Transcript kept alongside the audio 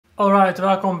Alright,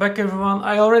 welcome back everyone.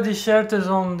 I already shared this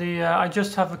on the, I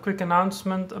just have a quick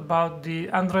announcement about the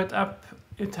Android app.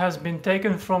 It has been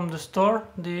taken from the store,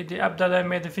 the app that I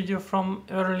made a video from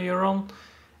earlier on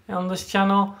this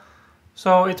channel.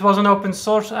 So it was an open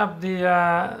source app.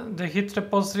 The Git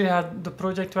repository, the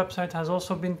project website has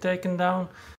also been taken down.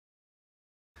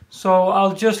 So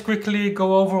I'll just quickly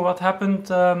go over what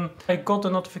happened. I got a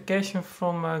notification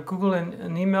from Google in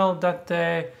an email that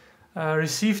they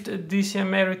received a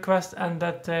DCMA request and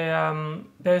that they,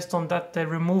 based on that, they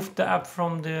removed the app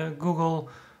from the Google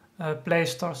Play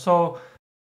Store. So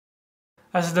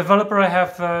as a developer, I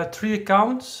have 3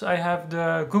 accounts. I have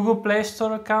the Google Play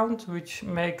Store account, which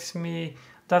makes me,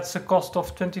 that's a cost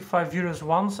of 25 euros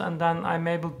once, and then I'm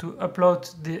able to upload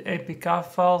the APK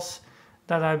files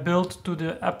that I built to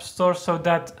the App Store so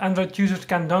that Android users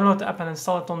can download the app and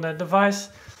install it on their device.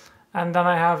 And then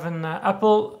I have an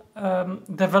Apple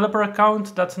developer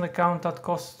account. That's an account that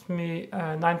costs me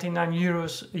 99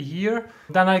 euros a year.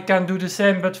 Then I can do the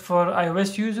same but for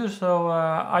iOS users, so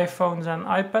iPhones and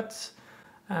iPads.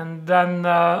 And then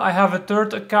I have a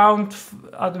third account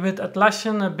with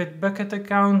Atlassian, a bitbucket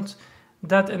account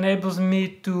that enables me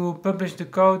to publish the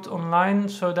code online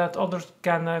so that others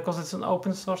can, because it's an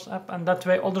open source app, and that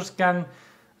way others can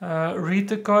read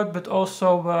the code but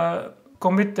also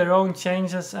commit their own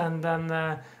changes, and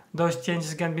then those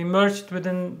changes can be merged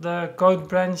within the code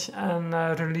branch and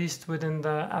released within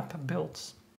the app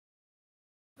builds.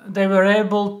 They were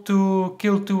able to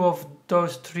kill 2 of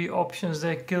those 3 options.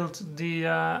 They killed the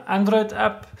Android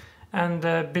app and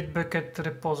the bitbucket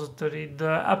repository.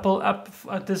 The Apple app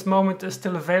at this moment is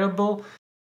still available,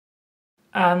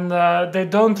 and they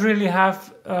don't really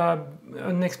have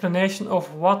an explanation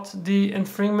of what the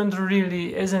infringement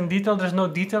really is in detail. There's no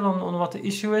detail on what the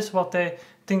issue is, what they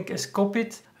think is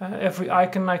copied. Every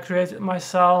icon I created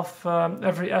myself,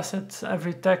 every asset,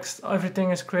 every text,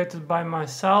 everything is created by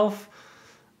myself.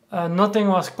 Nothing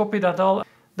was copied at all.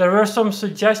 There were some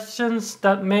suggestions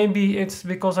that maybe it's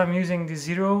because I'm using the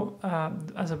Zero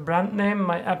as a brand name.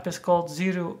 My app is called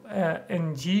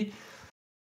ZeroNG.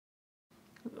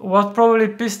 What probably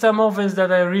pissed them off is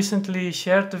that I recently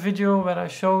shared the video where I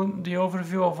showed the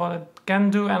overview of what it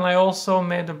can do, and I also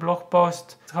made a blog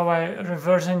post how I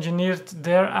reverse engineered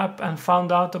their app and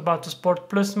found out about the Sport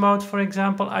Plus mode, for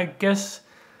example. I guess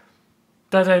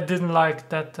that I didn't like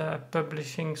that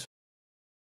publishing.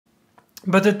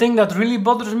 But the thing that really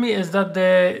bothers me is that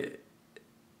they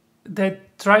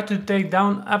try to take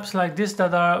down apps like this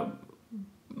that are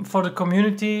for the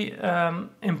community,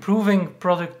 improving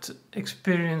product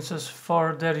experiences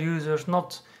for their users,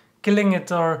 not killing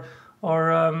it or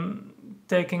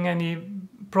taking any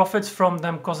profits from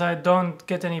them, because I don't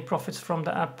get any profits from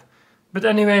the app. But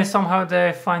anyway, somehow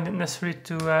they find it necessary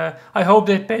to. I hope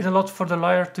they paid a lot for the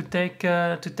lawyer to take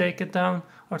it down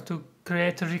or to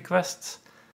create the requests.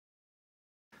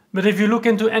 But if you look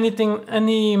into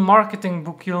any marketing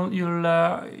book, you'll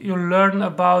learn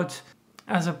about,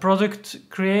 as a product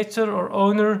creator or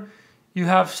owner, you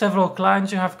have several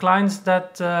clients. You have clients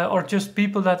that, or just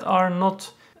people that are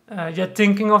not yet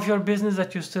thinking of your business,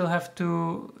 that still have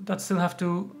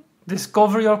to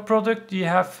discover your product. You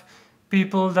have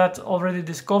people that already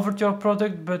discovered your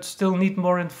product but still need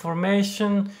more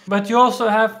information. But you also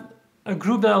have a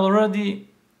group that already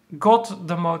got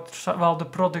the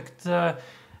product.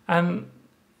 And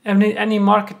any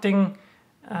marketing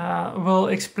will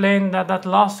explain that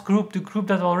last group, the group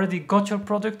that already got your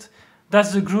product,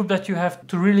 that's the group that you have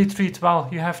to really treat well.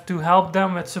 You have to help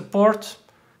them with support.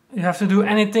 You have to do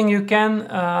anything you can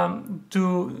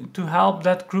to help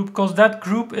that group, because that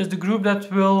group is the group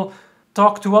that will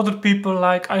talk to other people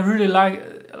like, I really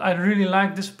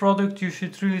like this product, you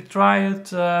should really try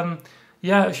it.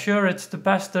 Yeah, sure, it's the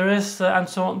best there is, and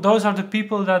so on. Those are the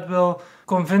people that will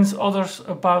convince others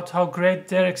about how great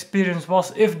their experience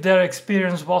was, if their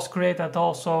experience was great at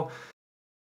all. So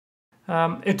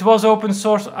it was open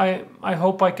source. I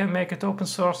hope I can make it open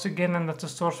source again, and that the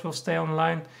source will stay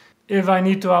online. If I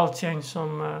need to, I'll change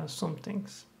some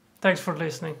things. Thanks for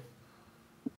listening.